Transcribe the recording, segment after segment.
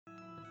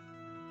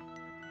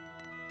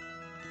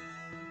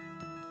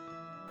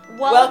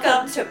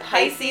Welcome to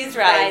Pisces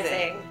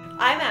Rising.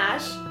 I'm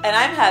Ash. And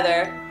I'm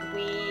Heather.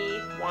 We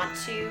want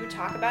to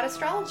talk about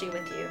astrology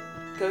with you.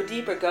 Go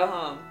deep or go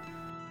home.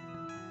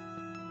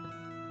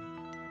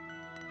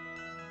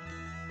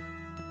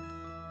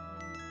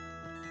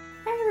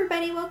 Hi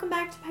everybody, welcome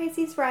back to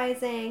Pisces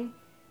Rising.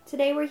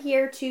 Today we're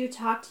here to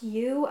talk to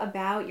you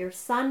about your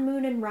sun,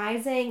 moon, and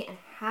rising and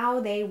how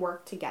they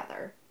work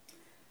together.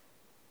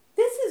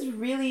 This is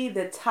really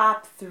the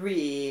top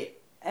three,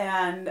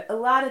 and a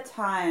lot of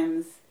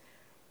times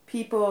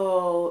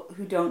people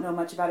who don't know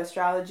much about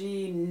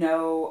astrology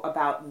know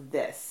about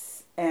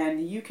this,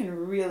 and you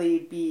can really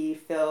be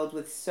filled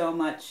with so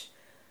much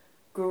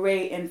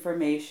great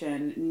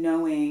information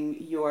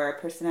knowing your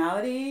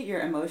personality,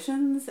 your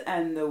emotions,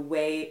 and the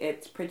way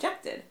it's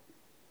projected.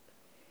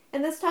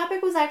 And this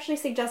topic was actually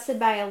suggested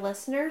by a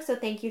listener, so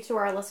thank you to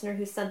our listener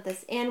who sent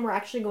this in. We're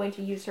actually going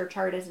to use her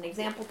chart as an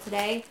example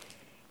today.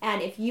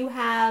 And if you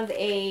have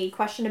a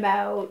question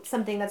about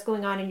something that's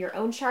going on in your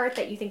own chart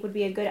that you think would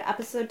be a good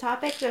episode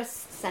topic,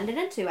 just send it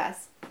in to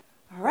us.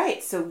 All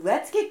right, so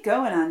let's get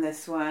going on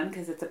this one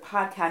because it's a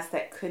podcast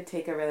that could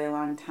take a really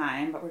long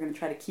time, but we're going to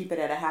try to keep it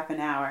at a half an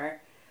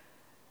hour.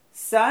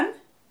 Sun,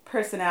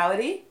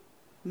 personality,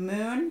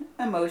 moon,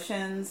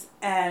 emotions,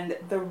 and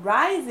the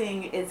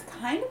rising is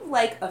kind of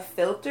like a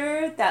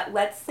filter that,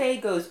 let's say,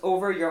 goes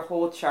over your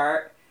whole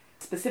chart,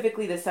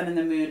 specifically the sun and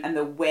the moon and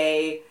the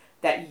way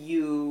that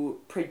you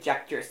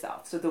project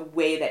yourself, so the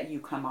way that you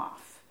come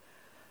off.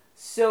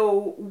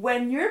 So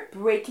when you're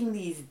breaking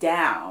these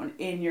down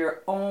in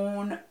your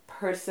own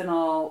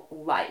personal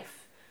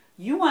life,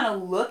 you want to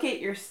look at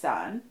your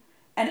sun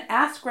and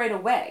ask right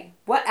away,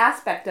 what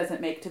aspect does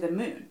it make to the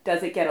moon?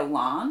 Does it get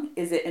along?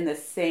 Is it in the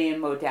same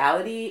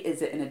modality?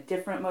 Is it in a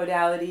different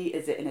modality?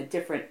 Is it in a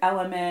different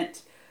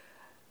element?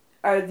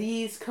 Are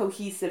these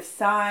cohesive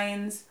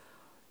signs?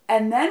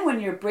 And then when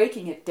you're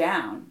breaking it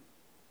down,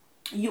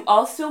 you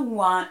also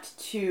want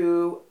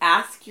to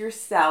ask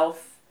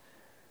yourself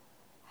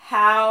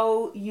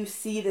how you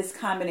see this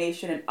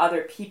combination in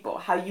other people,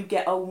 how you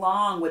get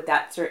along with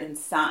that certain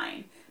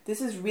sign. This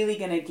is really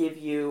going to give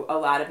you a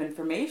lot of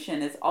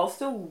information. It's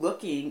also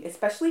looking,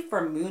 especially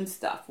for moon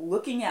stuff,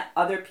 looking at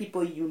other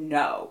people you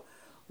know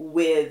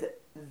with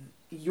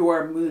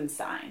your moon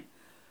sign.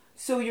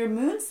 So your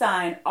moon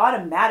sign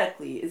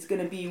automatically is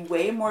going to be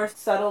way more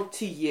subtle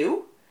to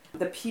you.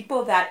 The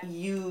people that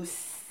you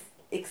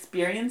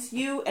experience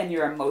you and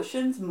your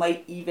emotions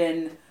might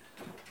even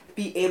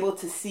be able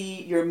to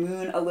see your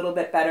moon a little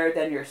bit better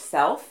than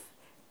yourself,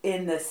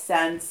 in the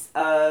sense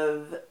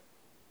of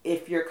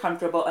if you're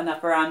comfortable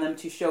enough around them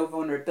to show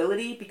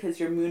vulnerability, because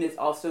your moon is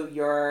also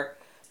your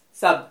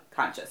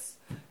subconscious.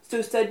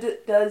 So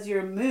does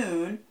your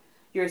moon,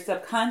 your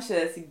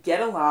subconscious,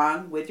 get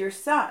along with your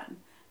sun?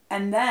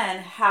 And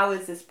then how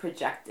is this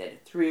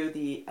projected through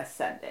the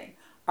ascending?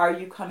 Are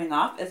you coming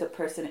off as a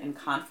person in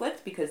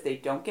conflict because they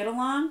don't get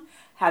along?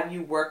 Have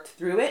you worked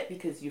through it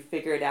because you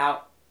figured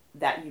out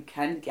that you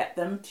can get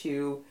them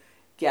to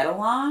get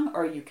along,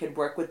 or you could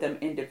work with them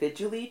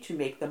individually to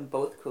make them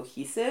both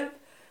cohesive?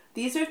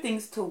 These are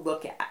things to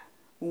look at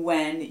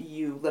when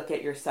you look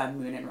at your sun,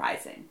 moon, and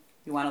rising.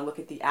 You want to look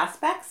at the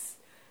aspects.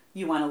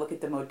 You want to look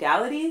at the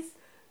modalities.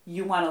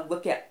 You want to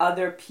look at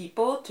other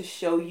people to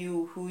show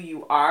you who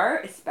you are,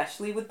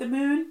 especially with the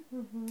moon.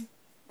 Mm-hmm.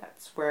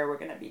 That's where we're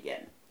going to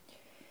begin.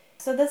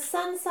 So the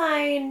sun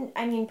sign,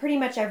 I mean, pretty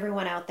much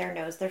everyone out there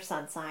knows their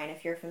sun sign.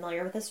 If you're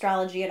familiar with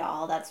astrology at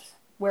all, that's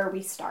where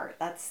we start.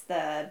 That's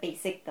the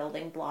basic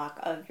building block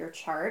of your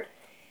chart.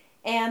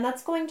 And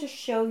that's going to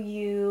show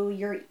you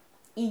your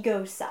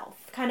ego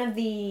self, kind of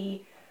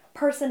the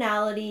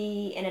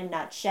personality in a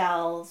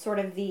nutshell, sort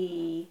of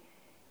the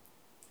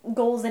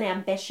goals and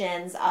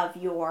ambitions of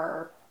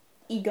your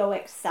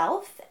egoic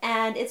self,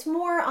 and it's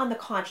more on the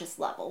conscious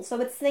level. So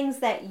it's things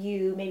that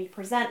you maybe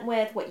present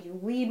with, what you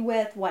lead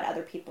with, what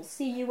other people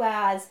see you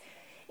as.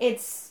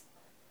 It's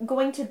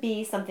going to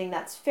be something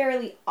that's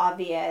fairly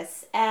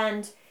obvious,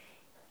 and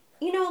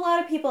you know, a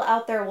lot of people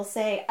out there will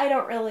say, I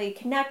don't really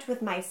connect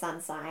with my sun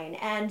sign,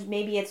 and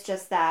maybe it's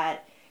just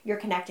that you're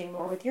connecting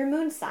more with your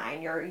moon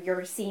sign.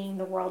 You're seeing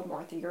the world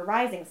more through your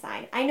rising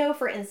sign. I know,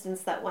 for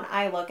instance, that when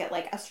I look at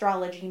like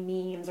astrology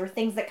memes or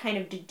things that kind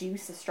of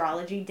deduce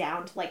astrology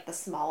down to like the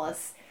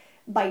smallest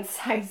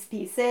bite-sized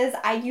pieces,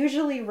 I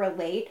usually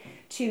relate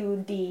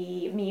to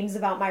the memes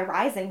about my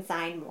rising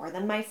sign more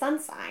than my sun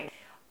sign.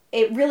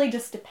 It really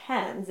just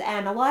depends,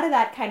 and a lot of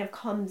that kind of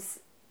comes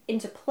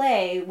into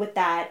play with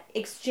that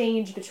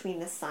exchange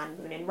between the sun,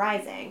 moon, and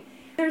rising.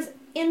 There's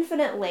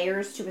infinite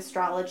layers to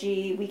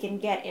astrology. We can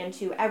get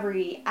into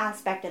every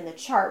aspect in the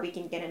chart. We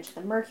can get into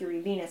the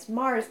Mercury, Venus,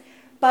 Mars,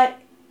 but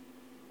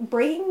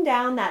breaking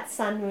down that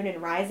sun, moon,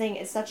 and rising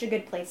is such a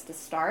good place to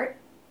start.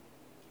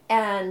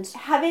 And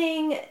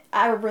having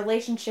a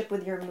relationship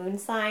with your moon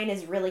sign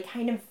is really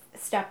kind of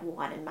step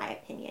one, in my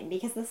opinion,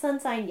 because the sun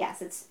sign,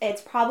 yes,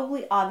 it's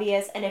probably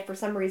obvious, and if for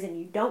some reason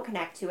you don't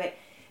connect to it,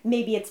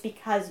 maybe it's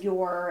because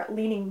you're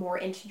leaning more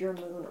into your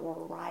moon or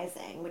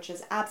rising, which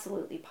is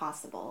absolutely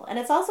possible. And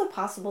it's also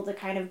possible to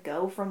kind of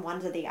go from one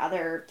to the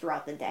other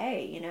throughout the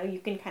day. You know, you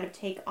can kind of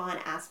take on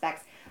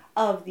aspects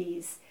of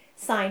these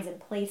signs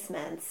and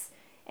placements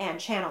and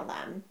channel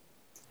them.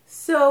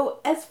 So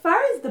as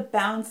far as the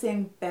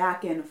bouncing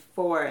back and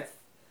forth,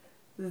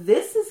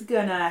 this is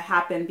going to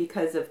happen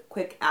because of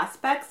quick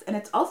aspects, and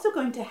it's also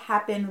going to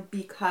happen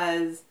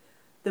because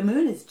the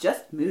moon is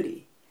just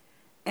moody.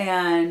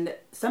 And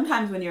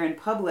sometimes when you're in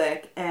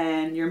public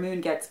and your moon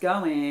gets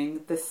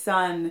going, the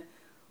sun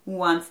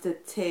wants to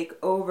take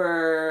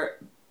over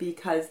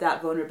because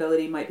that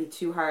vulnerability might be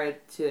too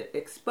hard to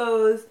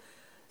expose.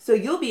 So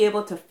you'll be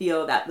able to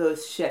feel that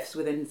those shifts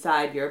within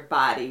inside your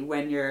body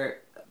when your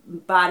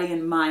body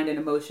and mind and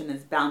emotion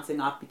is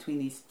bouncing off between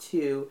these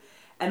two.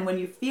 And when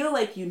you feel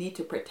like you need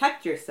to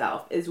protect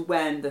yourself is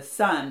when the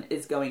sun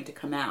is going to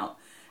come out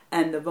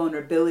and the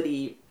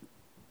vulnerability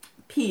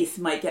piece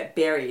might get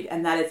buried.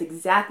 And that is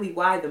exactly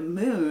why the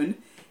moon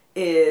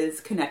is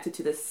connected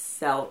to the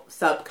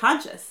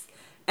subconscious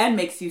and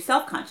makes you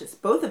self-conscious,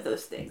 both of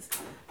those things.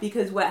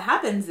 Because what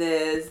happens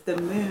is the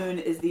moon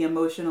is the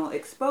emotional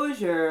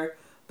exposure,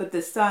 but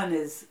the sun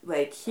is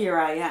like, here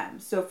I am.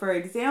 So for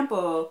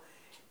example,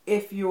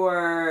 if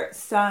your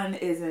sun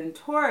is in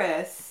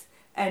Taurus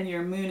and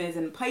your moon is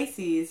in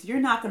Pisces, you're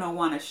not going to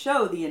want to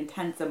show the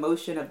intense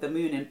emotion of the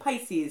moon in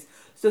Pisces.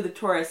 So the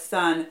Taurus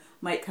sun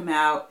might come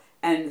out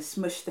and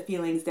smush the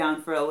feelings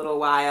down for a little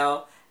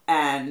while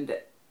and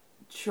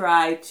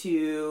try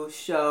to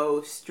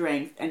show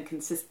strength and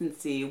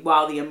consistency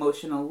while the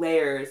emotional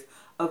layers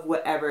of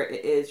whatever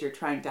it is you're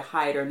trying to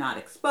hide or not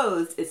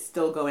expose is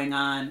still going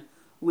on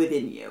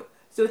within you.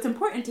 So it's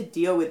important to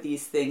deal with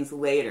these things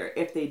later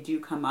if they do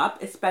come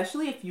up,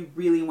 especially if you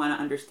really want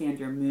to understand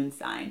your moon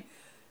sign.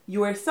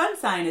 Your sun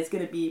sign is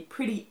going to be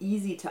pretty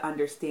easy to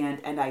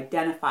understand and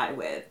identify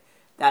with.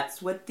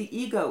 That's what the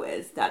ego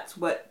is. That's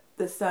what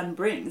the sun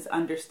brings,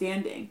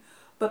 understanding.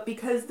 But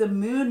because the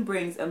moon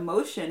brings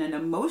emotion and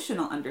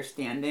emotional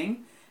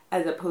understanding,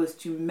 as opposed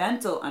to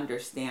mental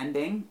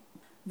understanding,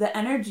 the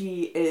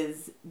energy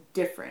is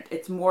different.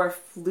 It's more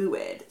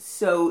fluid.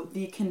 So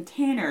the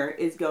container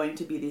is going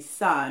to be the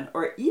sun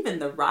or even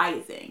the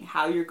rising,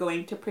 how you're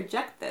going to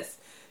project this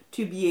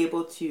to be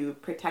able to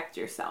protect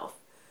yourself.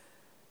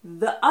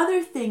 The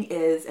other thing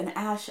is, and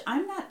Ash,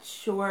 I'm not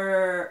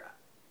sure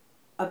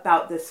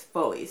about this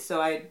fully,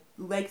 so I'd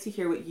like to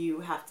hear what you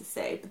have to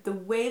say. But the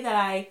way that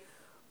I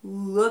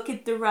look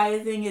at the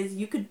rising is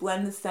you could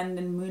blend the sun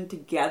and moon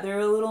together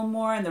a little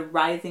more, and the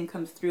rising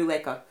comes through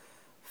like a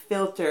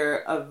filter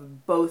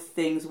of both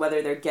things,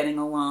 whether they're getting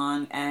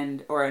along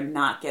and or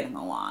not getting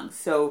along.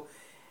 So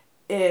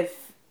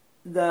if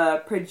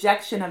the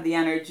projection of the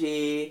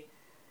energy,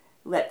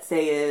 let's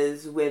say,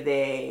 is with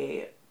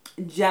a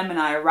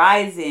Gemini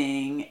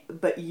rising,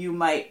 but you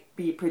might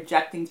be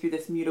projecting through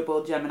this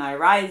mutable Gemini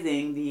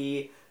rising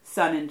the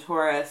sun in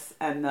Taurus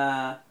and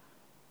the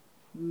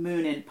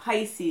moon in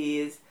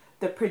Pisces,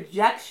 the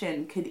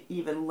projection could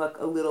even look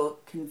a little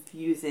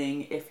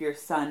confusing if your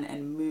sun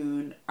and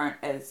moon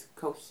aren't as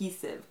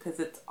cohesive because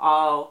it's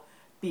all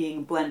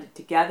being blended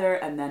together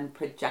and then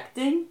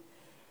projecting.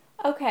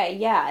 Okay,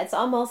 yeah, it's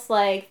almost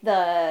like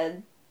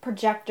the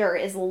projector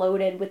is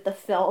loaded with the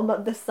film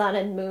of the sun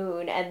and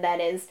moon and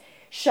then is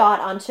shot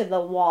onto the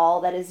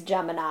wall that is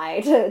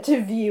Gemini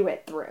to view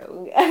it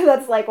through.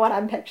 That's like what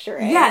I'm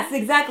picturing. Yes,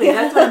 exactly.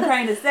 That's what I'm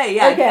trying to say.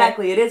 Yeah, okay.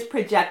 Exactly. It is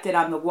projected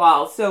on the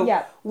wall.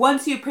 So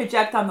Once you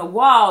project on the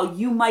wall,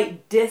 you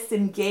might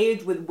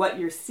disengage with what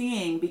you're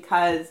seeing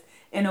because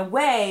in a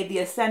way, the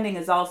ascending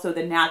is also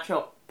the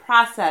natural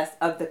process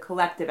of the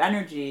collective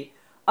energy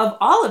of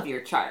all of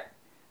your chart.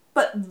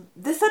 But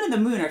the sun and the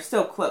moon are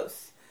so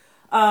close.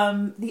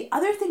 The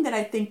other thing that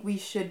I think we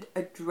should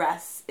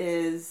address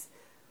is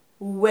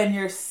when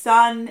your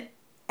sun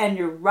and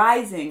your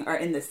rising are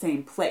in the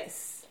same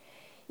place.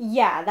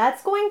 Yeah,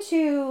 that's going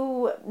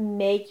to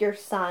make your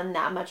sun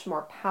that much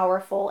more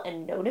powerful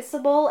and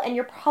noticeable, and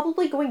you're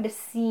probably going to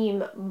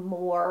seem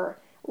more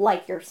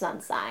like your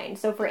sun sign.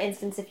 So for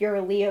instance, if you're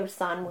a Leo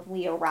sun with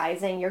Leo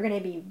rising, you're going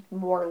to be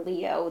more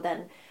Leo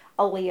than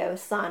a Leo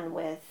sun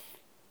with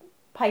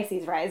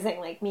Pisces rising,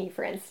 like me,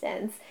 for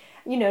instance.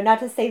 You know, not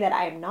to say that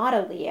I'm not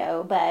a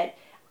Leo, but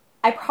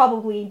I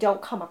probably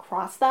don't come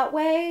across that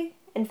way.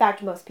 In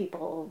fact, most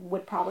people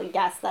would probably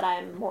guess that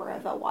I'm more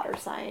of a water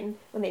sign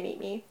when they meet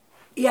me.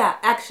 Yeah,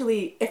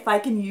 actually, if I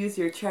can use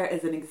your chart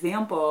as an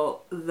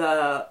example,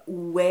 the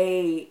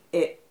way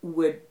it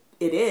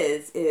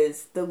is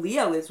the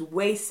Leo is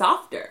way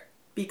softer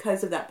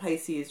because of that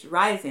Pisces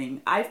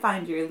rising. I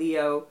find your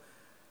Leo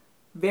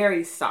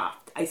very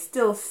soft. I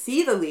still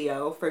see the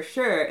Leo for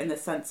sure in the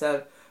sense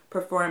of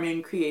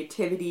performing,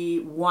 creativity,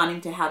 wanting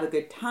to have a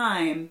good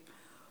time.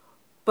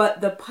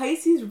 But the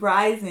Pisces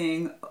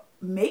rising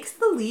makes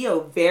the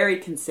Leo very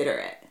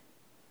considerate.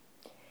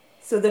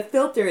 So the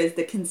filter is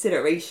the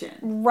consideration.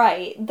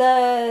 Right.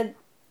 The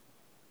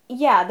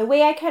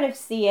way I kind of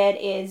see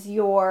it is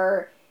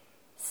your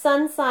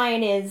sun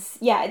sign is,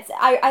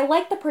 I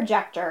like the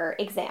projector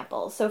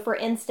example. So for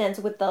instance,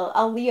 with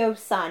a Leo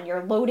sun,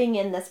 you're loading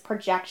in this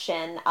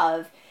projection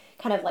of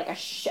kind of like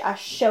a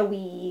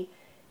showy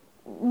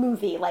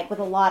movie, like with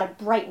a lot of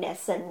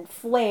brightness and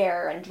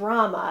flair and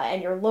drama,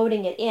 and you're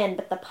loading it in,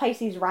 but the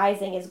Pisces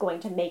rising is going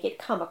to make it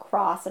come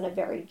across in a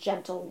very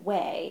gentle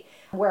way,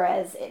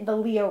 whereas the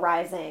Leo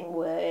rising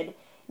would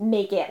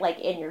make it like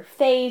in your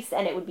face,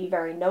 and it would be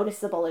very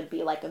noticeable. It'd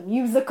be like a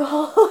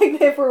musical, like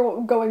if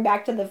we're going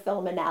back to the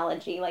film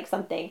analogy, like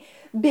something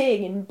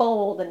big and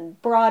bold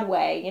and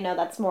Broadway,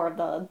 that's more of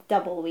the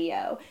double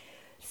Leo.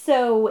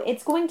 So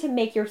it's going to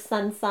make your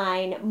sun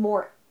sign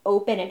more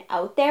open and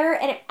out there,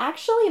 and it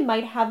actually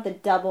might have the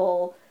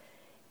double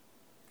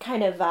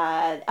kind of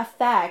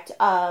effect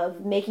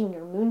of making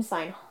your moon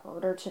sign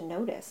harder to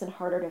notice and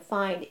harder to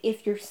find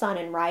if your sun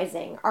and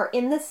rising are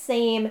in the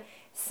same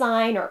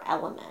sign or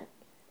element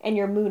and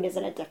your moon is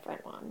in a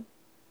different one.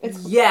 For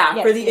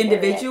the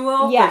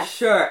individual, yes. For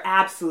sure,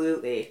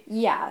 absolutely.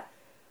 Yeah.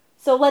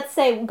 So let's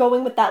say,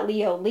 going with that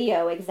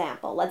Leo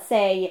example, let's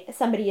say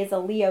somebody is a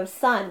Leo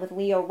sun with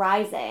Leo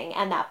rising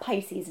and that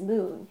Pisces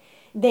moon.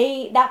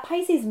 That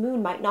Pisces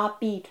moon might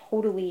not be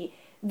totally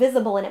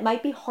visible, and it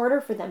might be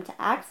harder for them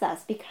to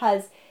access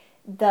because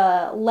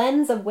the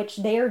lens of which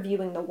they're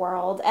viewing the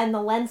world and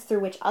the lens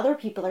through which other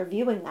people are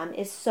viewing them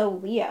is so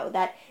Leo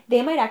that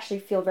they might actually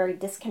feel very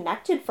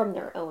disconnected from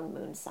their own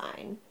moon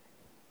sign.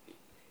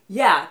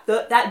 Yeah,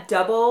 that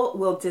double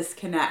will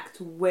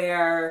disconnect,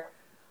 where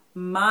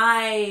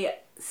my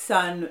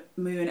sun,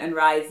 moon, and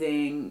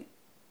rising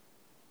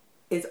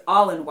is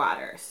all in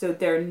water, so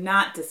they're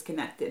not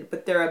disconnected,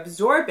 but they're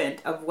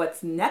absorbent of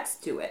what's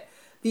next to it.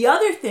 The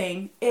other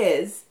thing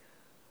is,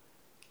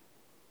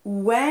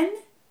 when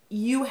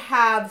you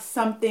have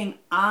something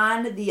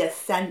on the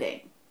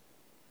ascending,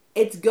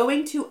 it's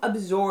going to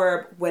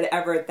absorb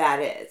whatever that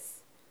is.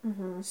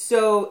 Mm-hmm.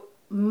 So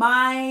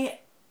my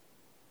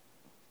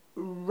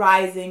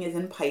rising is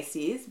in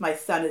Pisces, my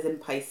sun is in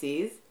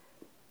Pisces.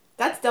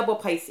 That's double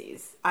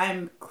Pisces.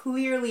 I'm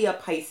clearly a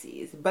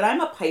Pisces, but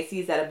I'm a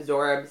Pisces that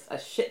absorbs a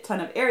shit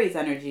ton of Aries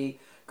energy,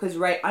 because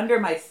right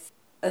under my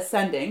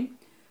ascending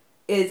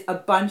is a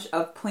bunch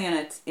of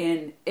planets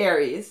in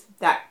Aries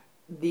that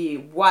the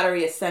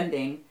watery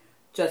ascending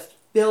just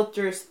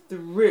filters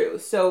through.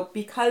 So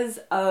because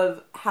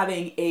of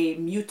having a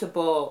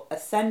mutable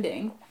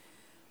ascending,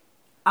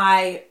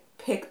 I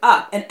pick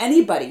up, and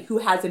anybody who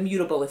has a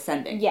mutable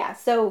ascending. Yeah,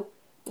 so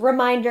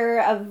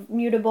reminder of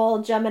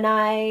mutable: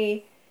 Gemini,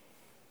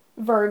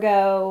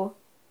 Virgo,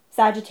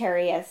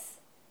 Sagittarius,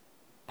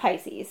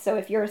 Pisces. So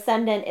if your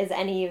ascendant is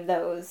any of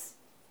those,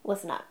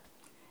 listen up.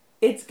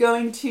 It's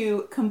going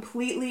to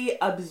completely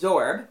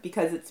absorb,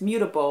 because it's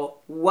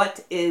mutable,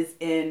 what is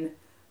in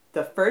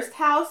the first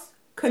house,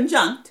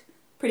 conjunct,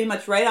 pretty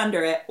much right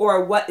under it,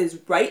 or what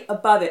is right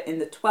above it in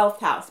the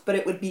 12th house, but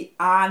it would be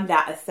on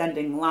that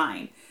ascending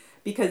line,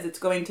 because it's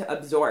going to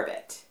absorb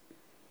it.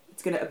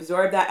 It's going to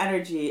absorb that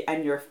energy,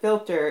 and your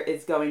filter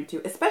is going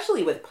to,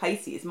 especially with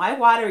Pisces, my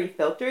watery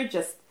filter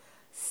just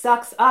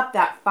sucks up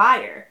that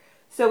fire.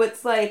 So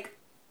it's like,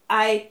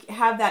 I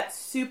have that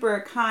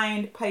super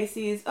kind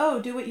Pisces,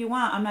 oh, do what you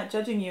want, I'm not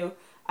judging you,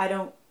 I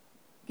don't,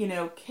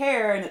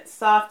 care, and it's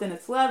soft and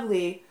it's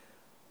lovely,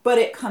 but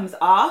it comes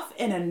off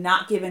in a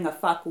not giving a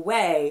fuck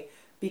way,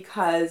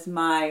 because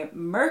my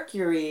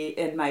Mercury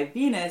and my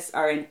Venus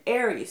are in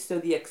Aries, so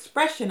the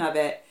expression of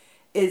it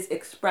is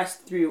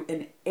expressed through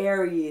an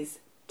Aries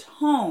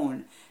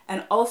tone,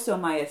 and also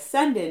my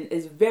ascendant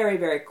is very,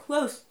 very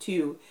close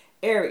to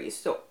Aries,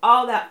 so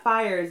all that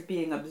fire is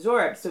being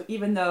absorbed. So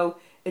even though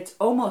it's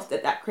almost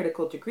at that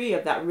critical degree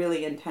of that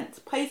really intense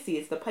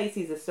Pisces, the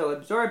Pisces is so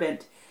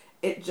absorbent,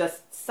 it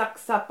just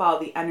sucks up all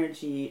the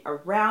energy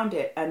around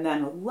it, and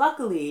then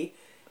luckily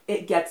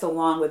it gets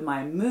along with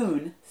my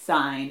moon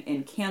sign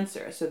in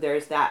Cancer, so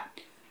there's that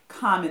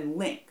common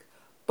link.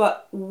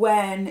 But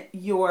when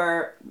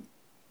your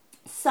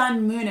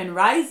sun, moon, and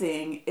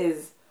rising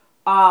is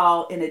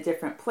all in a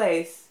different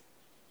place,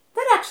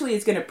 that actually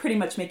is going to pretty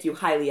much make you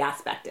highly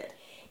aspected.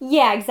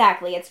 Yeah,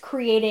 exactly. It's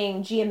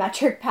creating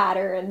geometric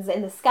patterns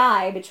in the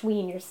sky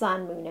between your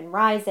sun, moon, and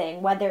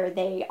rising, whether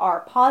they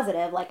are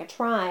positive, like a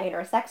trine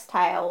or a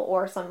sextile,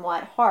 or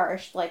somewhat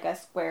harsh, like a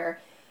square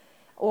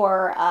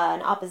or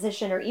an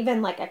opposition, or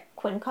even like a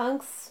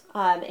quincunx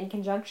in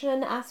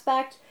conjunction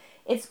aspect.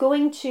 It's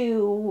going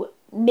to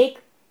make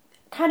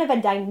kind of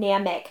a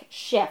dynamic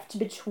shift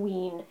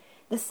between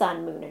the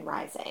sun, moon, and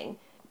rising.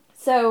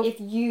 So if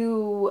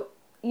you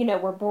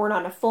were born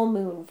on a full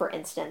moon, for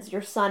instance,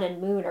 your sun and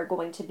moon are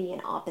going to be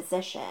in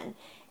opposition.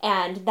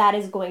 And that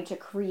is going to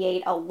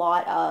create a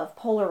lot of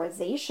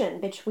polarization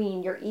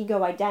between your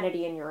ego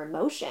identity and your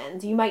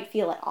emotions. You might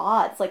feel at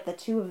odds, like the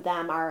two of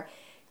them are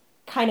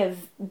kind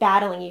of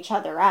battling each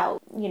other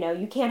out.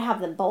 You can't have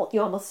them both.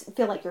 You almost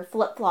feel like you're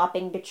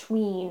flip-flopping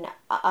between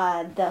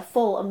the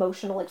full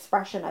emotional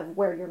expression of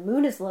where your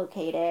moon is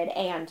located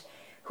and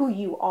who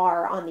you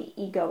are on the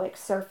egoic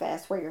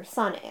surface where your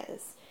sun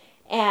is.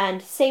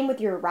 And same with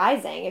your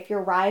rising. If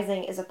your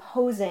rising is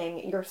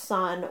opposing your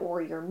sun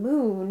or your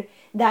moon,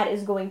 that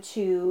is going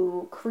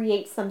to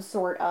create some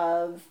sort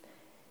of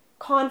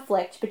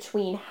conflict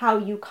between how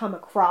you come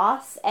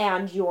across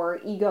and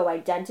your ego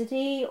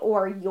identity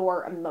or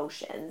your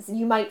emotions.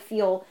 You might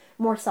feel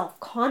more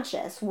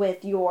self-conscious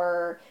with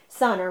your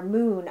sun or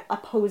moon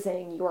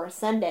opposing your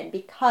ascendant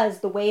because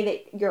the way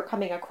that you're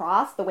coming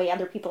across, the way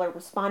other people are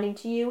responding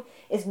to you,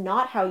 is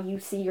not how you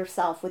see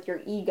yourself with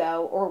your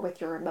ego or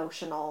with your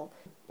emotional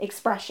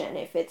expression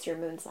if it's your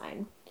moon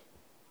sign.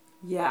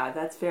 Yeah,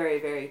 that's very,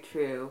 very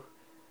true.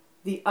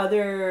 The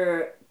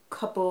other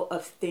couple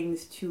of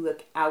things to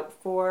look out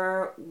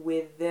for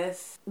with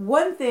this.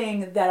 One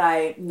thing that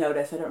I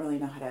notice, I don't really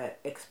know how to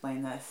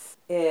explain this,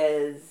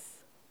 is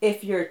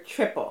if you're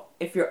triple,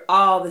 if you're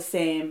all the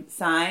same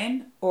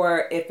sign,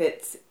 or if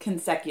it's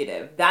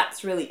consecutive.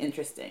 That's really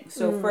interesting.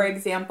 So for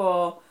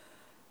example,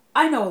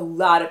 I know a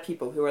lot of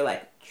people who are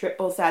like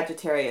triple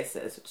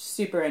Sagittariuses, which is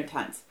super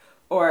intense,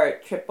 or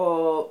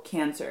triple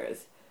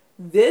Cancers.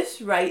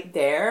 This right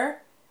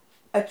there,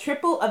 a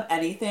triple of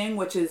anything,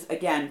 which is,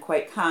 again,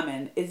 quite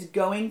common, is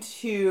going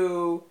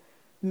to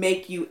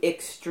make you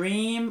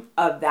extreme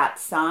of that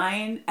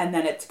sign, and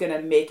then it's going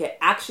to make it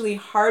actually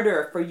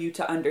harder for you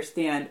to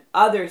understand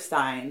other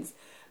signs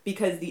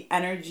because the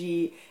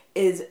energy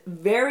is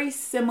very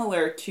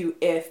similar to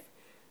if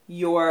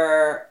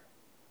your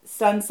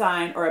sun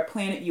sign or a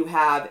planet you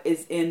have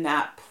is in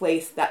that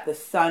place that the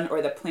sun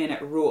or the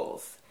planet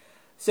rules.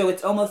 So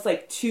it's almost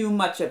like too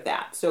much of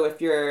that. So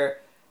if your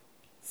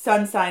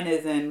sun sign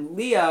is in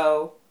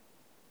Leo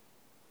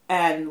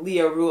and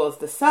Leo rules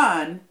the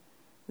sun,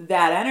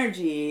 that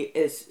energy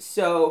is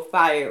so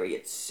fiery.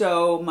 It's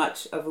so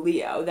much of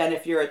Leo. Then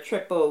if you're a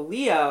triple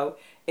Leo,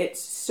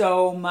 it's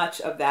so much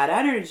of that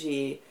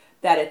energy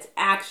that it's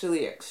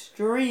actually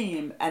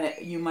extreme, and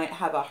you might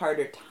have a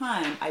harder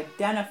time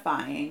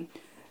identifying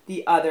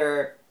the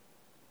other,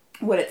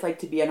 what it's like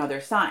to be another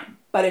sign.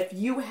 But if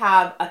you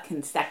have a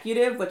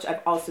consecutive, which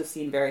I've also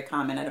seen very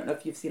common, I don't know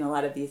if you've seen a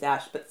lot of these,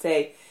 Ash, but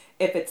say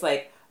if it's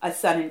like a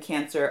sun in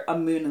Cancer, a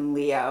moon in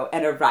Leo,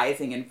 and a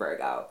rising in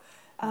Virgo.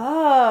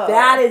 Oh.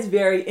 That is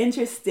very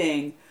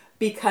interesting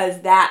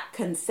because that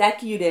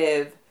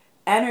consecutive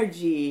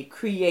energy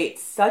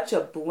creates such a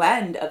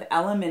blend of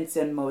elements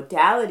and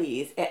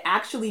modalities. It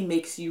actually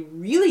makes you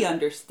really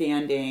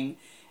understanding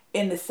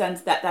in the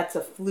sense that that's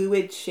a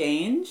fluid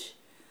change.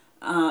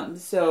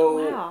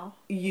 Wow.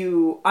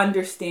 You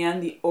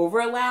understand the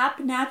overlap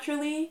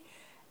naturally,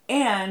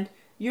 and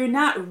you're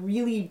not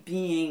really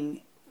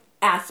being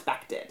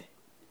aspected.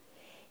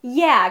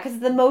 Yeah, because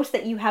the most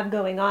that you have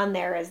going on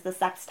there is the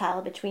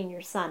sextile between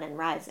your sun and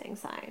rising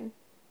sign.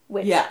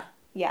 Which, Yeah.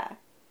 Yeah.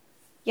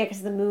 Yeah,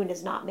 because the moon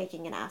is not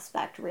making an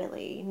aspect,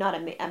 really. Not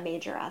a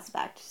major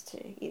aspect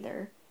to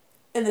either.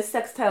 And the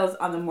sextile is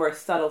on the more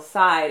subtle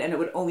side, and it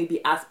would only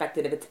be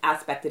aspected if it's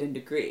aspected in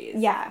degrees.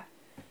 Yeah.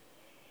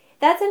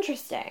 That's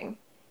interesting.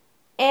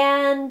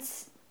 And,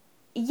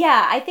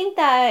 yeah, I think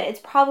that it's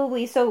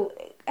probably... So,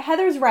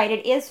 Heather's right.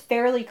 It is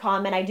fairly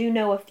common. I do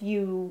know a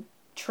few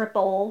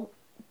triple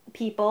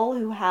people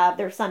who have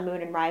their sun,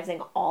 moon, and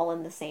rising all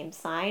in the same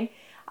sign.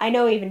 I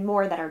know even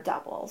more that are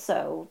double.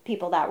 So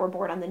people that were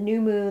born on the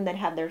new moon that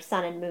have their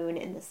sun and moon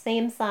in the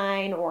same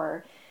sign,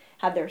 or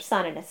have their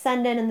sun and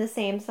ascendant in the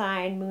same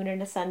sign, moon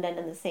and ascendant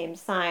in the same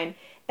sign.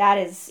 That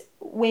is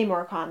way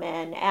more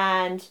common.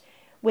 And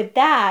with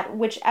that,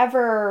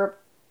 whichever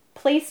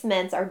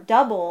placements are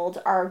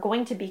doubled are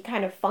going to be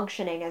kind of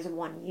functioning as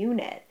one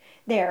unit.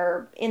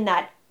 They're in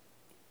that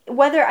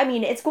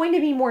it's going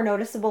to be more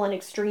noticeable and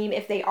extreme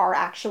if they are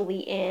actually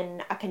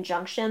in a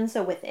conjunction,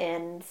 so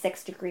within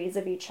 6 degrees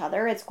of each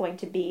other, it's going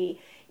to be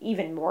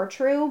even more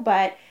true.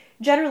 But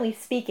generally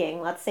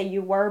speaking, let's say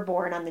you were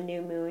born on the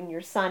new moon,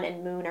 your sun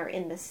and moon are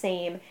in the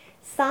same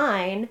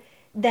sign,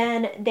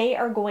 then they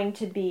are going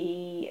to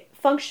be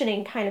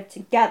functioning kind of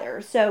together.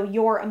 So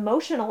your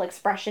emotional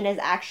expression is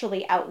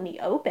actually out in the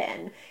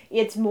open.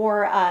 It's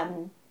more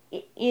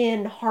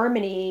in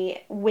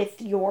harmony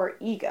with your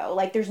ego.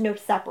 Like, there's no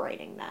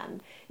separating them.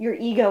 Your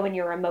ego and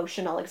your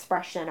emotional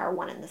expression are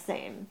one and the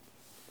same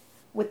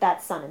with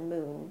that sun and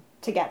moon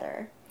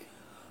together.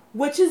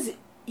 Which is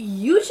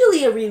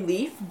usually a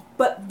relief,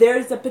 but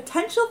there's a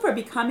potential for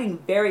becoming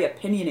very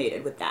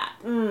opinionated with that.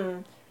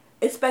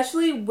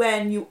 Especially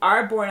when you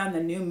are born on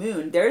the new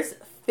moon. There's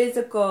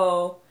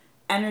physical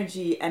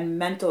energy and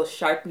mental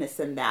sharpness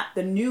in that.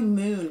 The new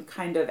moon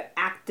kind of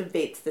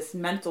activates this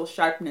mental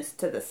sharpness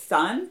to the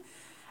sun.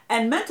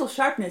 And mental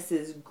sharpness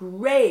is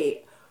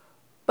great,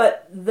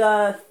 but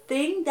the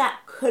thing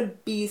that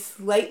could be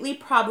slightly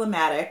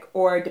problematic,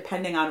 or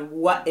depending on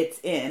what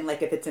it's in,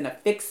 like if it's in a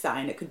fixed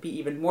sign, it could be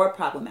even more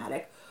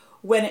problematic,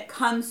 when it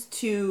comes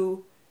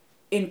to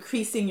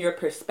increasing your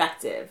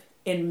perspective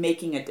in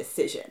making a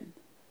decision.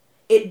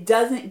 It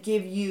doesn't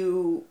give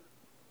you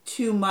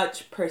too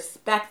much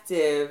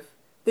perspective.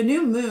 The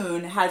new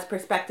moon has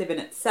perspective in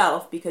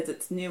itself because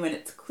it's new and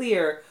it's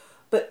clear,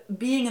 but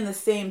being in the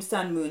same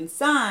sun-moon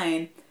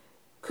sign,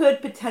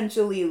 could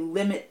potentially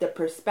limit the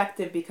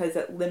perspective because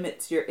it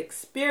limits your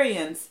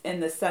experience in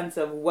the sense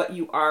of what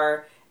you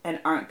are and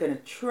aren't going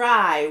to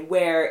try,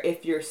 where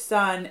if your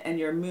sun and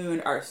your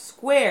moon are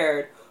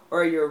squared,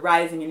 or your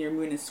rising and your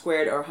moon is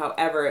squared, or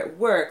however it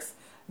works,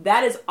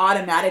 that is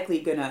automatically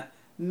going to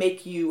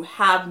make you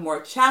have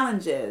more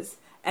challenges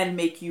and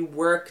make you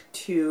work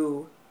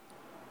to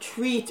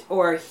treat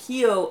or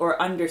heal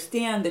or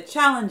understand the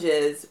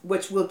challenges,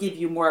 which will give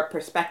you more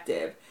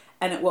perspective.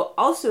 And it will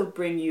also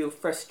bring you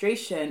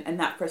frustration, and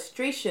that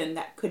frustration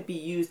that could be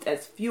used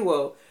as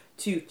fuel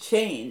to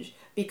change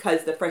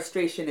because the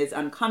frustration is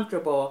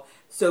uncomfortable.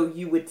 So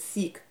you would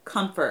seek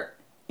comfort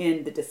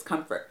in the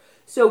discomfort.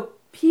 So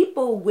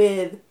people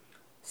with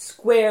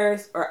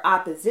squares or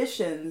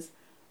oppositions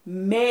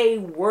may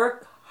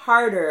work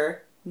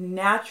harder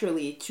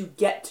naturally to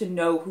get to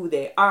know who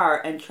they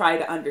are and try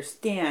to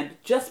understand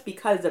just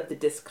because of the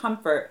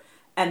discomfort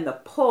and the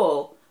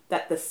pull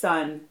that the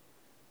sun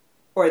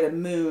or the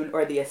moon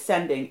or the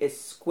ascending is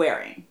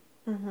squaring.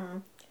 Mm-hmm.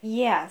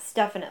 Yes,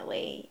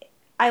 definitely.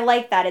 I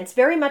like that. It's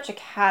very much a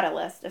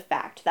catalyst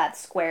effect, that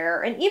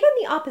square. And even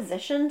the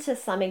opposition to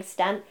some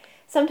extent.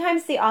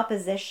 Sometimes the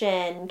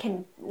opposition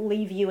can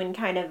leave you in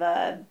kind of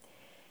a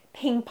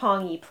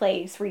ping-pongy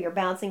place where you're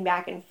bouncing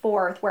back and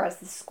forth, whereas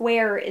the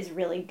square is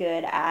really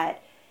good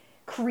at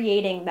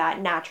creating that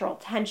natural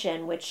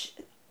tension, which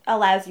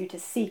allows you to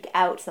seek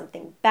out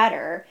something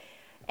better.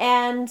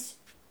 And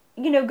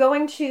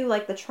going to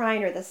like the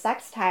trine or the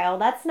sextile,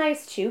 that's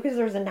nice too, because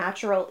there's a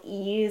natural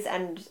ease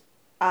and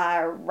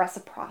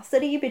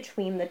reciprocity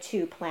between the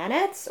two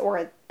planets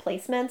or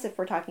placements if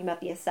we're talking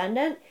about the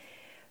ascendant.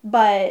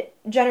 But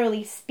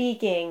generally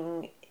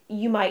speaking,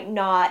 you might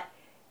not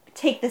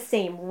take the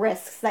same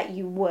risks that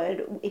you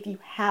would if you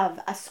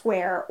have a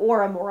square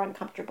or a more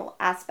uncomfortable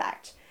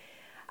aspect.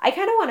 I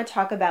kind of want to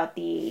talk about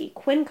the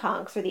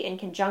quincunx or the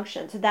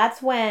inconjunction. So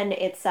that's when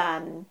it's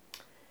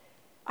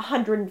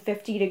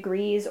 150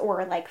 degrees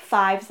or like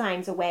 5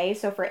 signs away.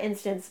 So for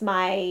instance,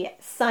 my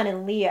sun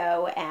in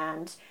Leo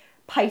and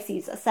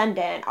Pisces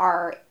ascendant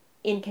are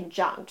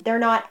inconjunct. They're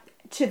not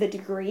to the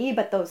degree,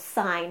 but those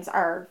signs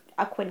are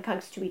a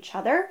quincunx to each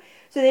other.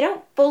 So they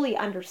don't fully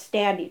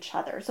understand each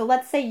other. So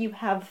let's say you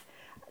have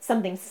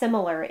something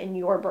similar in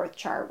your birth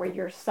chart where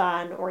your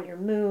sun or your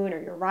moon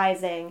or your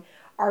rising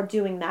are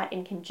doing that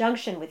in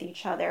conjunction with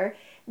each other.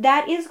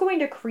 That is going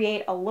to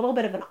create a little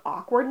bit of an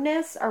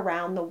awkwardness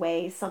around the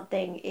way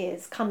something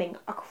is coming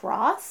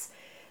across.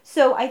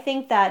 So I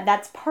think that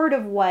that's part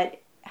of what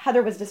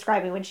Heather was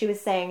describing when she was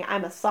saying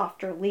I'm a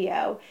softer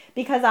Leo,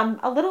 because I'm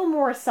a little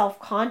more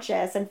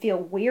self-conscious and feel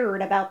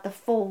weird about the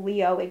full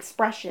Leo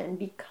expression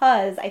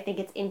because I think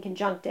it's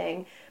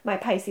inconjuncting my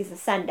Pisces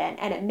ascendant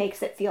and it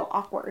makes it feel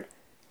awkward.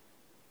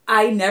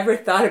 I never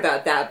thought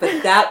about that,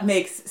 but that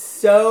makes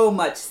so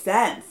much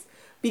sense.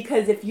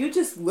 Because if you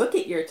just look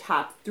at your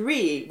top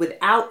 3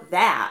 without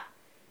that,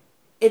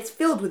 it's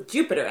filled with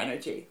Jupiter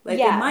energy.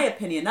 In my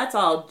opinion, that's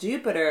all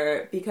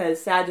Jupiter,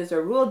 because Sagittarius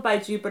are ruled by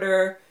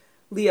Jupiter,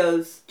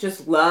 Leos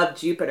just love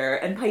Jupiter,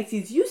 and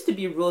Pisces used to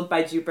be ruled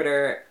by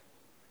Jupiter.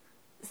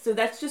 So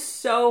that's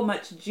just so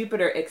much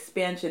Jupiter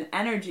expansion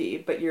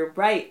energy. But you're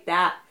right,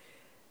 that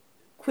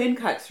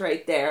quincunx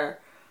right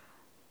there,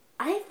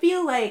 I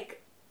feel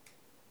like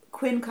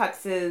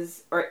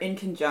quincunxes or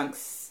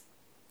inconjuncts,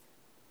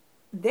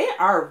 they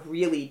are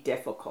really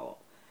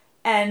difficult.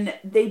 And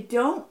they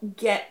don't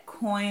get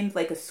coined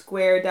like a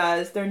square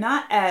does. They're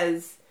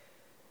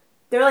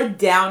like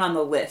down on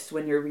the list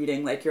when you're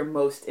reading like your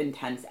most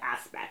intense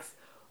aspects.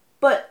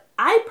 But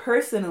I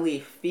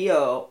personally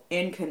feel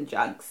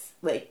inconjuncts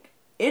like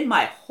in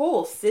my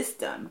whole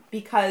system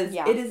because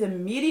it is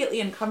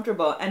immediately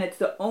uncomfortable, and it's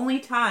the only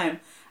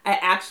time I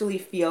actually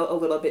feel a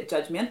little bit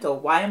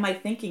judgmental. Why am I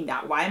thinking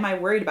that? Why am I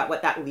worried about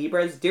what that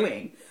Libra is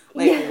doing?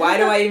 Why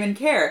do I even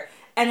care?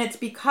 And it's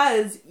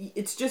because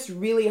it's just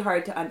really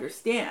hard to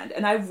understand.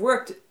 And I've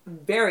worked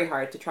very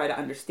hard to try to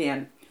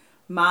understand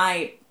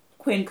my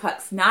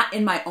quincunx, not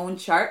in my own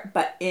chart,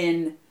 but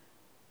in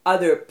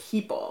other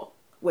people,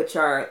 which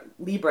are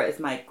Libra is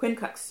my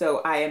quincunx.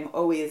 So I am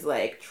always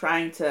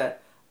trying to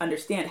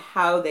understand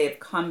how they've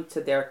come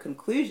to their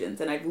conclusions.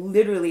 And I've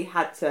literally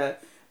had to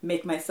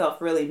make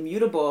myself really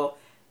mutable,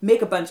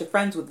 make a bunch of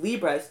friends with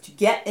Libras to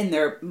get in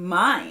their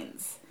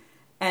minds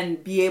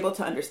and be able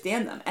to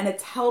understand them. And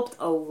it's helped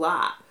a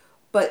lot.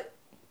 But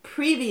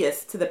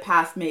previous to the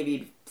past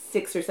maybe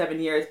 6 or 7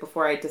 years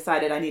before I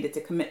decided I needed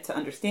to commit to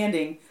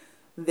understanding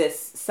this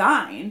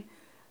sign,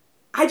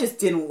 I just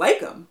didn't like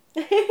them.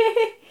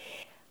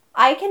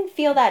 I can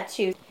feel that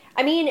too.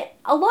 I mean,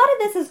 a lot of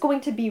this is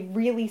going to be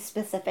really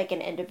specific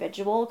and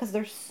individual because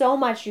there's so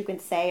much you can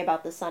say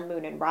about the sun,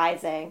 moon, and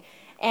rising.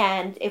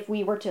 And if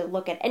we were to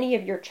look at any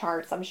of your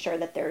charts, I'm sure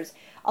that there's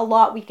a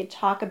lot we could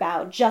talk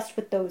about just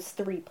with those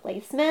 3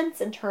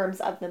 placements in terms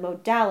of the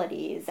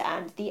modalities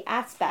and the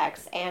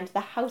aspects and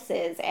the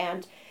houses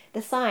and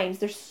the signs.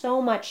 There's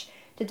so much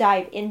to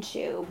dive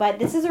into, but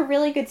this is a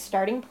really good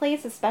starting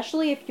place,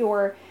 especially if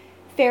you're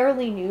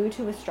fairly new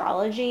to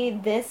astrology,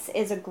 this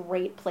is a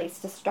great place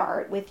to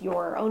start with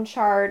your own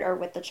chart or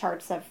with the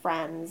charts of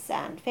friends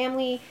and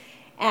family,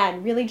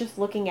 and really just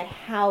looking at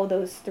how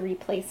those three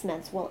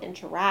placements will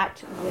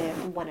interact with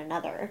one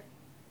another.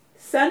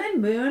 Sun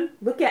and moon,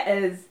 look at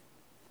as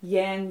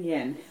yang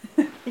yin.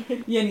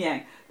 Yin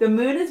yang. The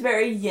moon is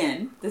very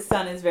yin, the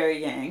sun is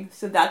very yang.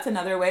 So that's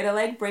another way to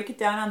like break it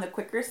down on the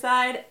quicker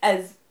side.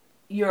 As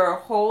your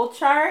whole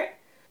chart,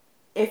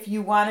 if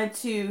you wanted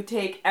to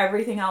take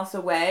everything else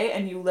away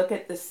and you look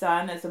at the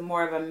sun as a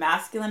more of a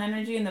masculine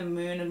energy and the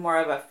moon as more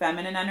of a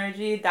feminine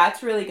energy,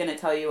 that's really going to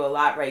tell you a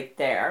lot right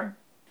there.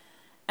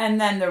 And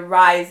then the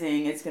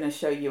rising is going to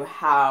show you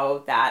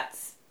how that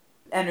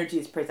energy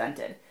is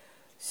presented.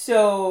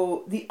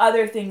 So the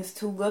other things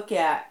to look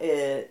at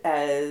is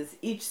as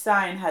each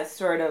sign has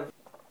sort of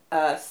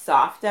a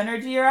soft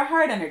energy or a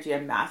hard energy, a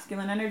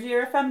masculine energy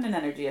or a feminine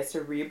energy, a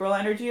cerebral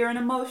energy or an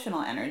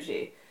emotional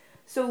energy.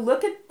 So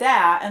look at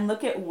that and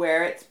look at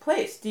where it's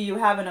placed. Do you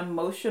have an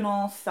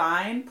emotional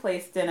sign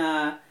placed in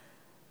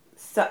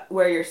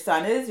where your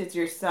sun is? Is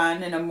your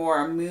sun in a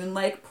more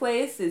moon-like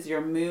place? Is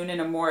your moon in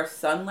a more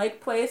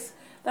sun-like place?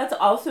 That's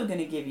also going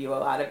to give you a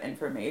lot of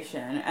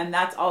information, and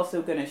that's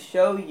also going to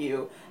show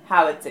you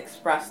how it's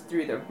expressed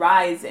through the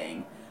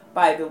rising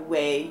by the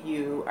way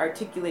you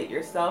articulate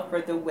yourself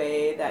or the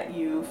way that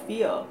you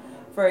feel.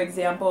 For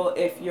example,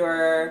 if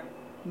your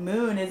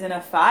moon is in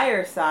a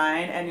fire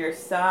sign and your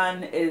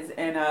sun is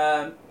in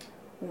a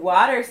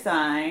water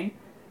sign,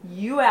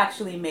 you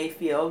actually may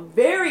feel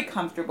very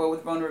comfortable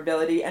with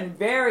vulnerability and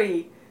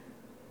very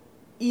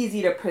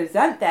easy to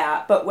present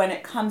that, but when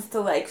it comes to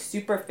like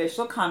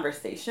superficial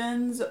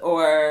conversations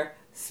or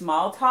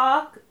small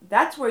talk,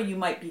 that's where you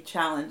might be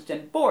challenged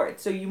and bored.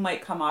 So you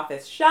might come off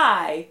as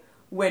shy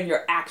when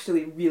you're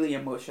actually really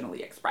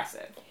emotionally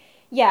expressive.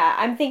 Yeah,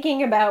 I'm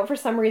thinking about, for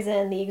some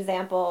reason, the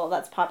example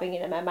that's popping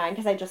into my mind,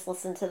 because I just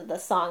listened to the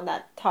song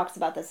that talks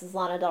about this, is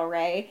Lana Del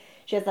Rey.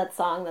 She has that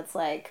song that's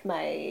like,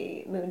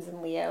 my moon's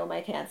in Leo,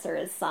 my Cancer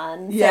is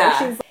Sun. Yeah.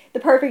 So she's the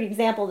perfect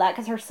example of that,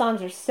 because her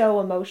songs are so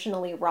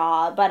emotionally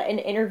raw, but in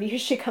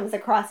interviews she comes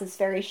across as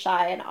very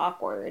shy and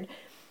awkward.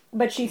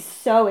 But she's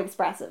so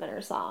expressive in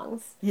her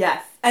songs.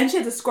 Yes. And she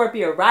has a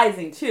Scorpio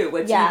rising, too,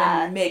 which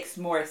even makes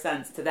more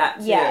sense to that,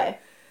 too.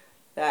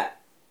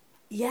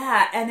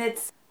 Yeah. And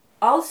it's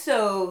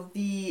also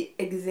the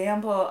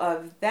example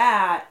of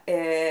that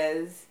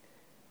is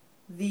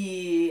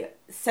the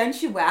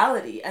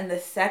sensuality and the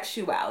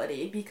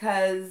sexuality,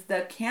 because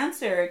the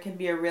Cancer can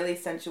be a really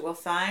sensual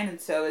sign,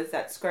 and so is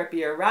that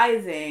Scorpio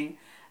rising,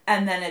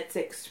 and then it's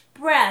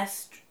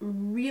expressed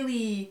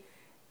really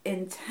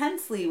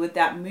intensely with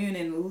that moon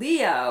in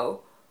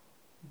Leo,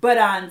 but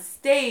on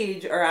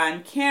stage or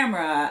on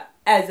camera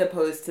as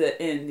opposed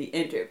to in the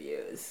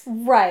interviews.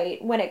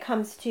 Right, when it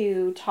comes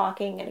to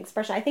talking and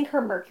expression. I think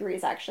her Mercury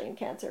is actually in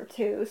Cancer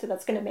too, so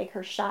that's going to make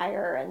her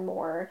shyer and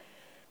more,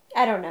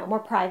 I don't know, more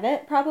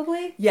private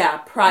probably? Yeah,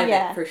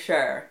 private for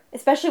sure.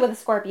 Especially with a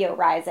Scorpio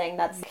rising,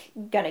 that's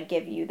going to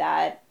give you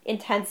that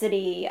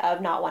intensity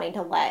of not wanting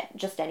to let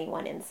just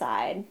anyone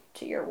inside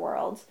to your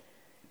world.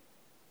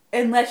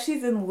 Unless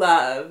she's in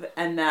love,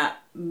 and that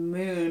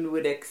moon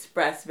would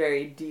express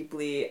very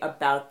deeply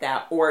about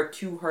that, or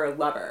to her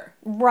lover.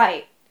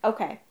 Right.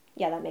 Okay.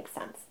 Yeah, that makes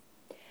sense.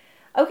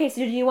 Okay, so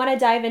do you want to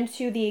dive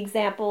into the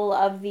example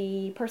of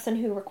the person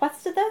who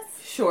requested this?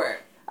 Sure.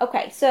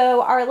 Okay,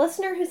 so our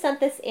listener who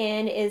sent this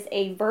in is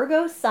a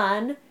Virgo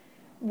sun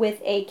with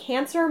a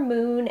Cancer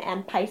moon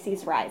and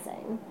Pisces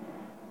rising.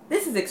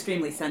 This is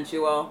extremely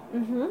sensual.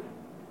 Mm-hmm.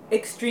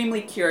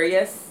 Extremely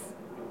curious.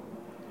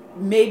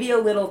 Maybe a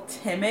little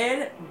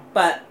timid,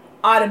 but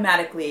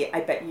automatically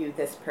I bet you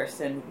this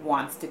person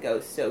wants to go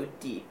so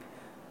deep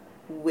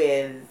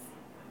with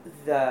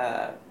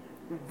the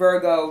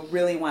Virgo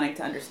really wanting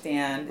to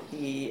understand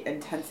the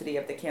intensity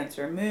of the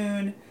Cancer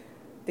moon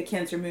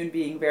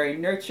being very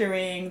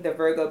nurturing, the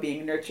Virgo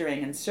being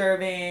nurturing and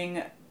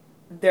serving.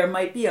 There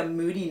might be a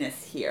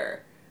moodiness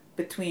here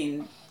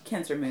between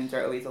Cancer moons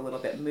are always a little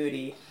bit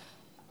moody,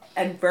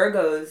 and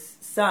Virgo's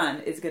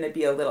sun is going to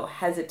be a little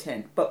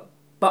hesitant, but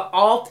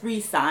all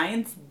three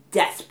signs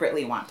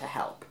desperately want to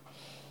help.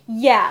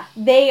 Yeah,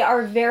 they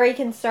are very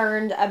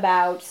concerned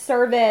about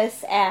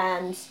service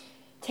and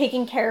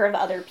taking care of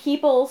other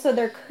people, so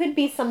there could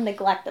be some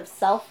neglect of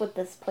self with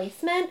this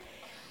placement.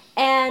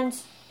 And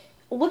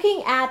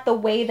looking at the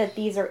way that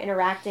these are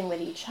interacting with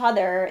each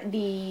other,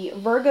 the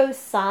Virgo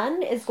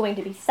sun is going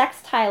to be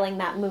sextiling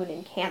that moon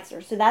in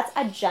Cancer. So that's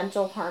a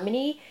gentle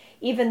harmony,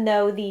 even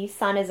though the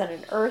sun is in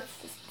an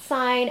earth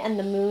sign and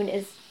the moon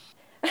is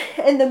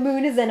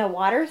in a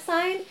water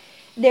sign.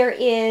 There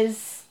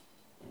is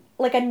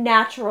like a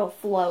natural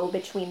flow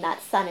between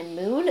that sun and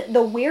moon.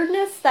 The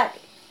weirdness that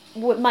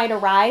might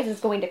arise is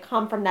going to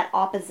come from that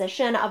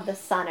opposition of the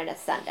sun and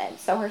ascendant.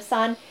 So her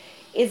sun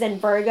is in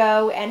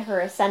Virgo and her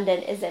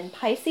ascendant is in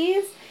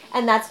Pisces,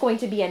 and that's going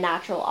to be a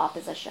natural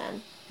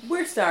opposition.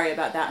 We're sorry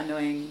about that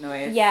annoying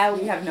noise. Yeah.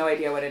 We have no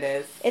idea what it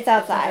is. It's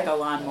outside. It's like a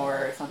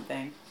lawnmower or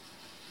something.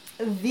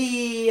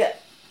 The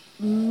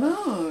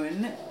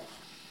moon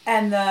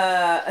And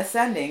the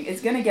ascending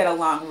is going to get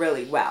along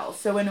really well.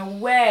 So in a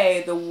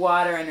way, the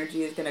water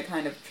energy is going to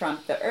kind of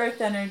trump the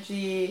earth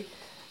energy.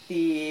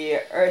 The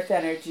earth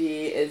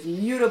energy is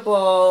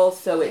mutable,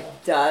 so it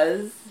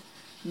does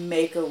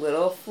make a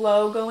little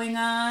flow going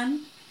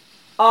on.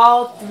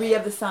 All three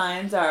of the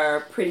signs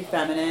are pretty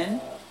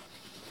feminine.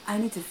 I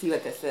need to see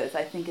what this is.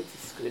 I think it's a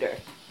scooter.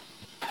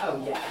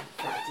 Oh yeah,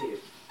 that dude.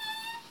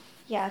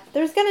 Yeah,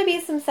 there's going to be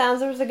some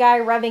sounds. There's a guy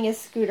revving his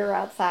scooter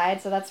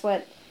outside, so that's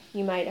what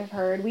you might have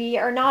heard.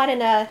 We're not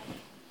in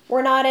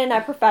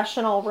a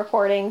professional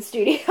recording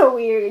studio.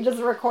 We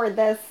just record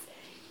this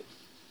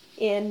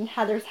in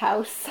Heather's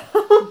house.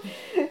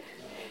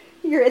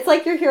 It's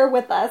like you're here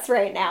with us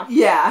right now.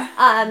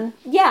 Yeah.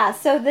 Yeah,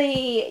 so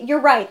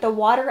you're right. The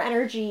water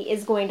energy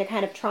is going to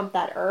kind of trump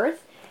that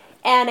earth.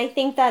 And I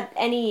think that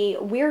any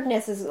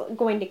weirdness is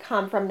going to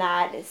come from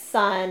that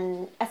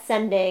sun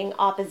ascending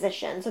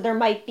opposition. So there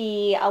might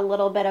be a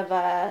little bit of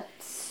a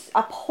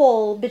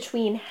pull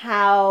between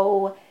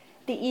how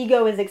the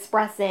ego is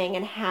expressing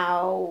and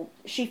how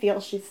she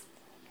feels she's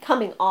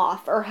coming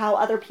off, or how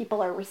other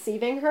people are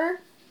receiving her.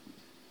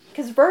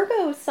 Because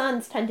Virgo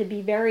suns tend to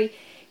be very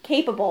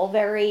capable,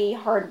 very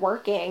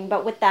hardworking,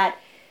 but with that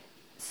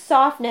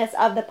softness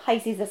of the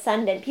Pisces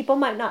ascendant, people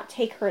might not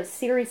take her as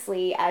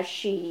seriously as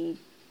she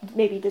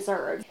maybe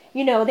deserves.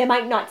 You know, they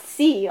might not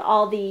see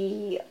all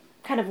the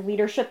kind of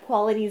leadership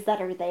qualities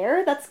that are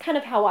there. That's kind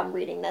of how I'm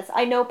reading this.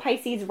 I know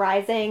Pisces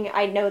rising.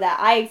 I know that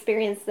I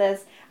experienced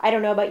this. I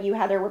don't know about you,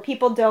 Heather, where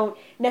people don't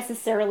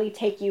necessarily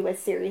take you as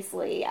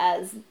seriously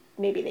as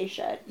maybe they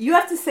should. You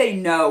have to say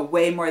no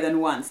way more than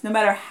once, no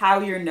matter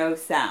how your no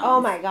sounds.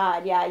 Oh my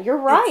God, yeah, you're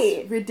right.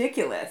 It's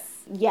ridiculous.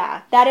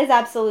 Yeah, that is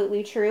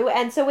absolutely true.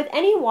 And so with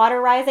any water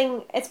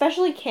rising,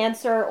 especially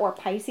Cancer or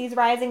Pisces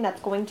rising,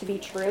 that's going to be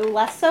true.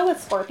 Less so with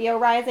Scorpio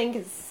rising,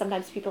 because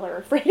sometimes people are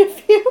afraid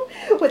of you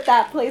with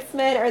that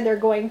placement, or they're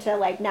going to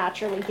like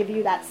naturally give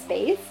you that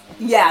space.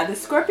 Yeah, the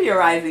Scorpio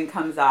rising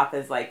comes off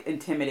as like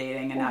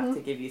intimidating enough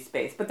to give you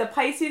space. But the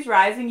Pisces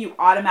rising, you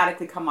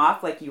automatically come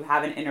off like you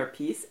have an inner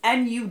peace,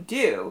 and you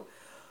do.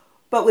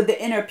 But with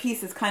the inner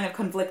peace is kind of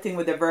conflicting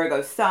with the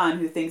Virgo sun,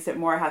 who thinks it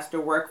more has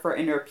to work for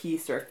inner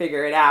peace or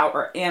figure it out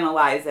or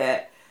analyze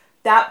it.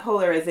 That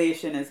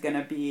polarization is going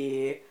to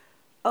be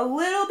a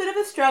little bit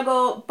of a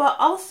struggle. But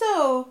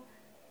also,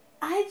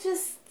 I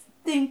just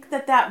think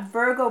that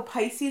Virgo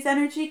Pisces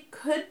energy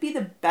could be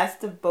the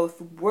best of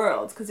both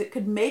worlds, because it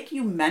could make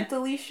you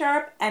mentally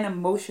sharp and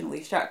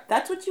emotionally sharp.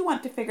 That's what you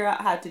want to figure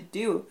out how to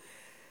do.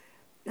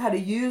 How to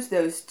use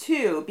those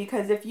two,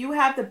 because if you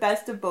have the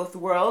best of both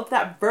worlds,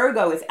 that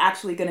Virgo is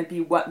actually going to be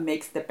what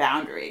makes the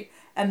boundary.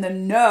 And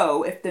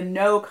if the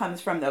no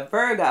comes from the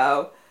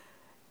Virgo,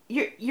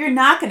 you're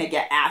not going to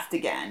get asked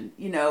again.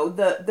 You know,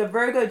 the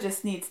Virgo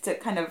just needs to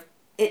kind of,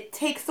 it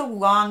takes a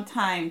long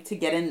time to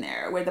get in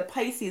there, where the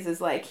Pisces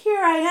is like,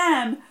 here I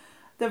am.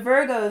 The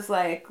Virgo's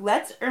like,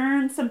 let's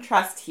earn some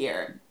trust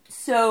here.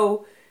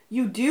 So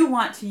you do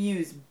want to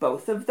use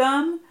both of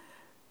them,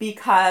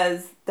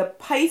 because the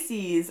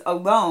Pisces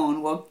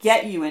alone will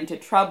get you into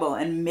trouble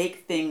and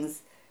make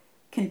things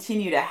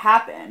continue to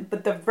happen.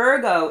 But the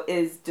Virgo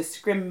is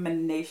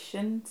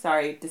discrimination.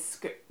 Sorry,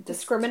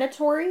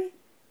 Discriminatory?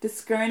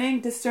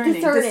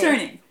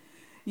 Discerning.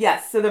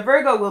 Yes, so the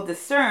Virgo will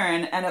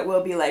discern, and it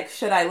will be like,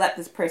 should I let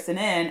this person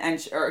in,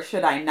 or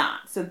should I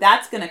not? So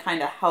that's going to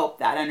kind of help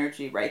that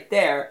energy right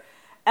there.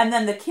 And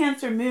then the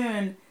Cancer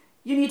moon,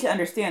 you need to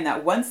understand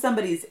that once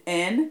somebody's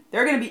in,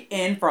 they're going to be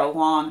in for a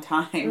long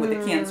time with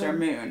the Cancer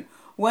moon.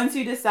 Once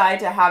you decide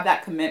to have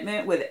that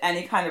commitment with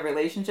any kind of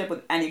relationship,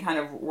 with any kind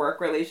of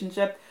work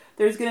relationship,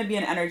 there's going to be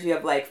an energy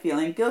of like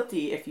feeling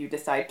guilty if you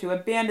decide to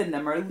abandon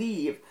them or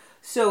leave.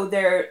 So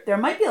there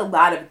might be a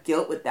lot of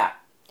guilt with that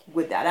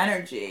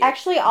energy.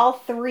 Actually, all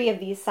three of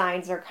these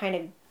signs are kind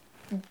of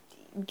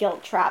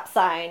guilt trap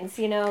signs.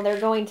 You know,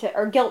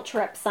 or guilt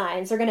trip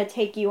signs. They're going to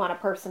take you on a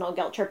personal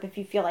guilt trip if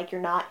you feel like you're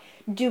not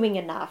doing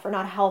enough or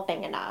not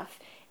helping enough.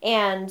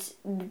 And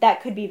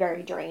that could be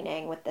very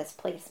draining with this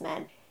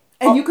placement.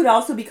 And you could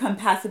also become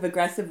passive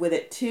aggressive with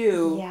it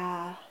too.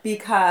 Yeah.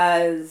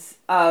 Because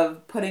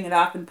of putting it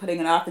off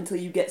until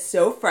you get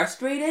so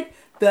frustrated,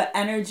 the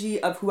energy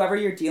of whoever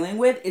you're dealing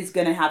with is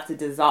going to have to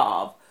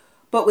dissolve.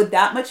 But with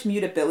that much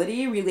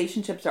mutability,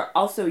 relationships are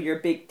also your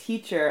big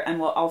teacher and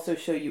will also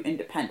show you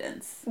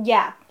independence.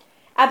 Yeah,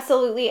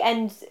 absolutely.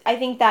 And I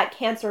think that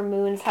Cancer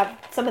moons have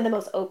some of the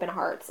most open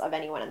hearts of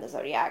anyone in the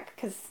zodiac,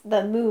 because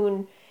the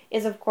moon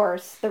is, of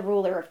course, the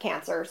ruler of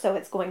Cancer. So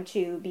it's going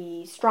to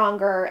be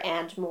stronger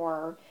and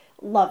more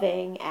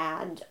loving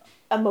and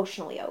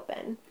emotionally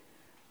open.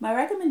 My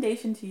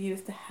recommendation to you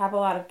is to have a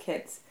lot of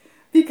kids,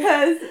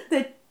 because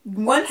or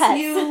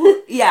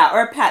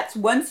pets.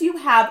 Once you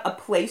have a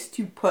place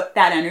to put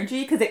that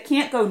energy, because it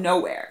can't go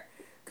nowhere.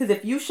 Because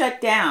if you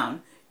shut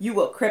down, you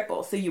will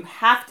cripple. So you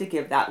have to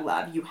give that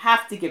love. You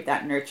have to give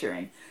that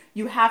nurturing.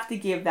 You have to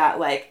give that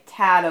like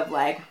tad of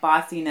like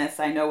bossiness,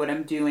 I know what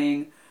I'm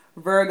doing,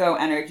 Virgo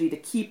energy to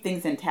keep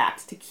things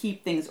intact, to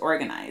keep things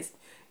organized.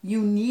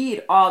 you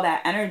need all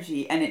that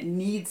energy and it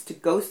needs to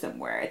go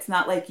somewhere. It's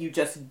not like you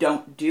just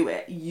don't do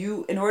it.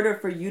 In order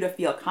for you to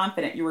feel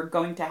confident, you are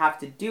going to have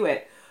to do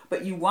it,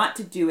 but you want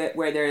to do it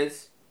where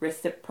there's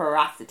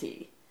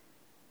reciprocity.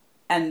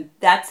 And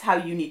that's how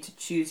you need to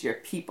choose your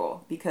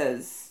people,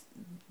 because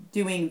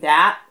doing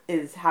that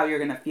is how you're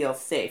going to feel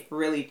safe,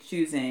 really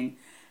choosing.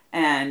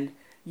 And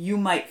you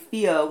might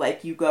feel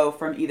like you go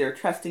from either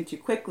trusting too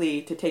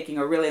quickly to taking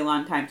a really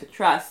long time to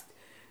trust.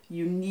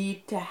 You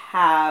need to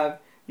have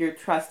your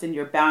trust and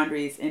your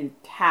boundaries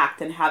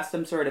intact and have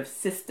some sort of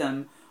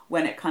system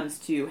when it comes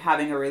to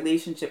having a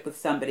relationship with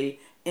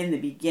somebody in the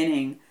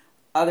beginning.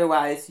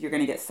 Otherwise, you're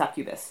going to get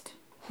succubused.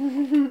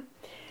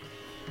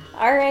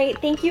 All right.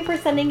 Thank you for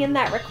sending in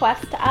that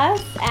request to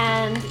us.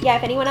 And yeah,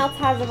 if anyone else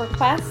has a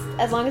request,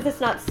 as long as it's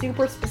not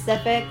super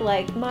specific,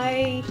 like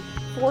my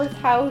 4th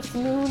house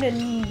moon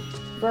in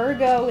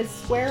Virgo is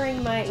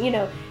squaring my,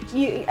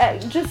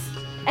 just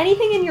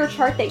anything in your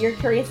chart that you're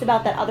curious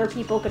about that other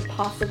people could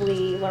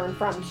possibly learn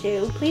from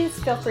too, please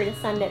feel free to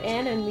send it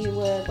in and we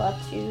would love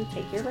to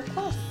take your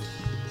request.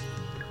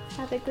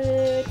 Have a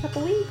good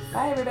couple weeks.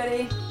 Bye,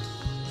 everybody.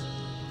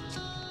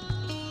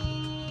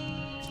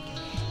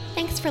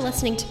 Thanks for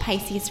listening to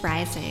Pisces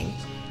Rising.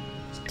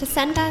 To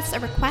send us a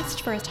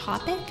request for a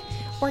topic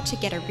or to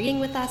get a reading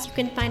with us, you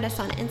can find us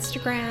on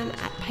Instagram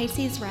at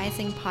Pisces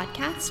Rising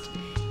Podcast.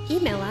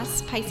 Email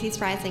us,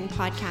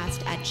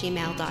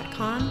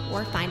 piscesrisingpodcast@gmail.com,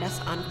 or find us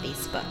on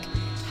Facebook.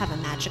 Have a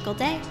magical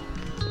day.